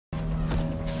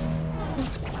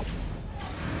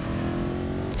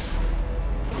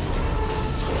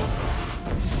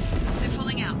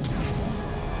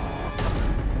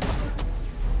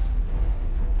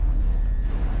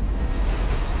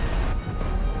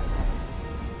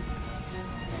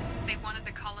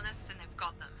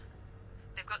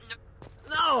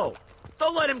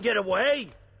him get away!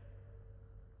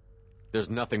 There's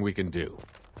nothing we can do.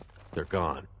 They're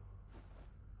gone.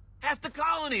 Half the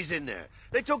colony's in there.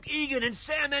 They took Egan and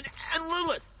Sam and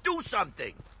Lilith. Do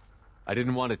something! I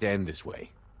didn't want it to end this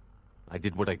way. I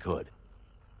did what I could.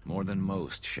 More than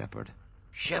most, Shepard.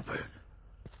 Shepard?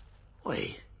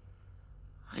 Wait.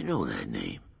 I know that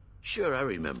name. Sure, I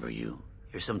remember you.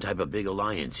 You're some type of big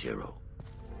Alliance hero.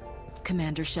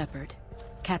 Commander Shepard,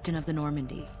 Captain of the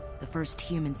Normandy, the first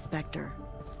human Spectre,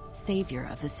 savior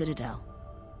of the Citadel.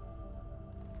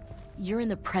 You're in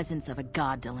the presence of a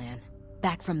god, Delan,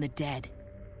 back from the dead.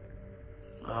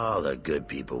 All the good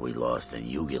people we lost and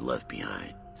you get left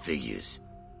behind. Figures.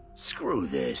 Screw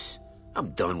this.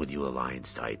 I'm done with you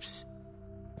Alliance types.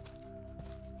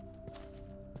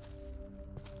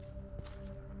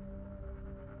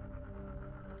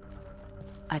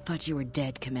 I thought you were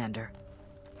dead, Commander.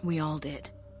 We all did.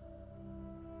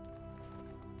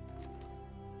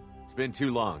 It's been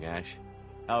too long, Ash.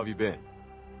 How have you been?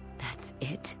 That's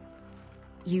it?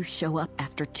 You show up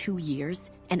after 2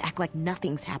 years and act like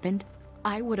nothing's happened?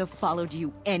 I would have followed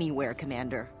you anywhere,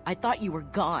 Commander. I thought you were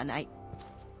gone.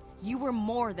 You were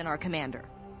more than our commander.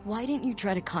 Why didn't you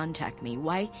try to contact me?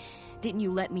 Why didn't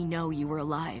you let me know you were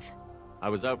alive? I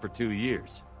was out for 2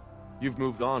 years. You've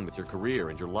moved on with your career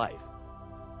and your life.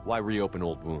 Why reopen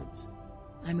old wounds?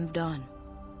 I moved on.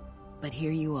 But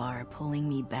here you are, pulling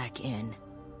me back in.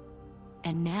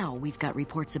 And now we've got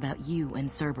reports about you and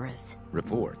Cerberus.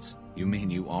 Reports? You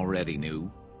mean you already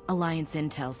knew? Alliance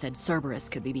intel said Cerberus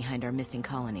could be behind our missing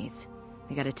colonies.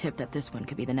 We got a tip that this one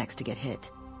could be the next to get hit.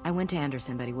 I went to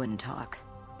Anderson, but he wouldn't talk.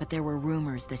 But there were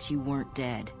rumors that you weren't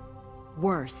dead.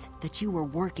 Worse, that you were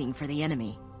working for the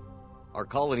enemy. Our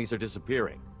colonies are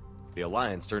disappearing. The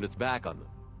Alliance turned its back on them.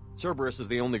 Cerberus is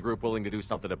the only group willing to do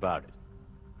something about it.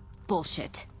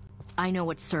 Bullshit. I know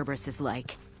what Cerberus is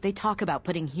like. They talk about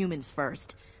putting humans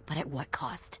first, but at what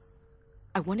cost?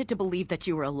 I wanted to believe that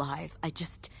you were alive. I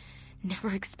just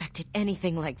never expected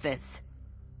anything like this.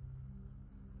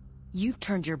 You've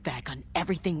turned your back on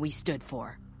everything we stood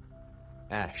for.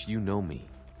 Ash, you know me.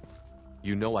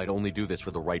 You know I'd only do this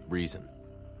for the right reason.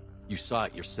 You saw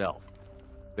it yourself.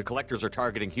 The Collectors are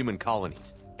targeting human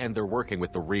colonies, and they're working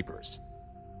with the Reapers.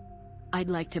 I'd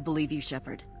like to believe you,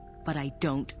 Shepard, but I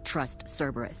don't trust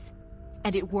Cerberus.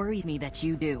 And it worries me that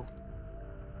you do.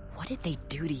 What did they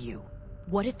do to you?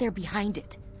 What if they're behind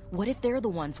it? What if they're the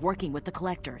ones working with the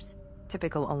Collectors?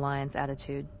 Typical Alliance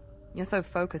attitude. You're so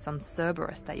focused on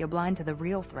Cerberus that you're blind to the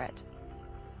real threat.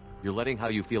 You're letting how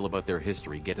you feel about their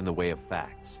history get in the way of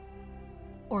facts.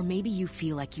 Or maybe you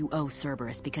feel like you owe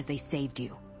Cerberus because they saved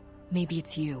you. Maybe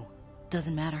it's you.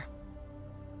 Doesn't matter.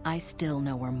 I still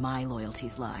know where my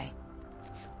loyalties lie.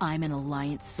 I'm an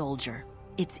Alliance soldier.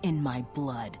 It's in my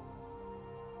blood.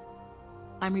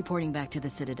 I'm reporting back to the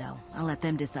Citadel. I'll let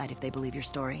them decide if they believe your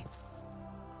story.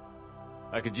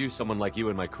 I could use someone like you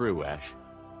in my crew, Ash.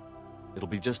 It'll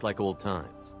be just like old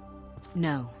times.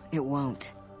 No, it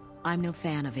won't. I'm no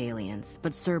fan of aliens,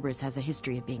 but Cerberus has a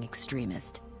history of being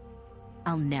extremist.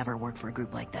 I'll never work for a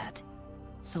group like that.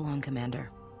 So long, Commander.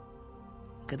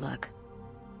 Good luck.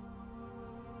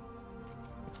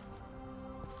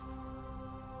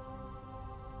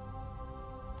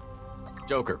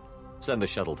 Joker, send the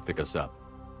shuttle to pick us up.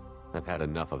 I've had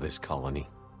enough of this colony.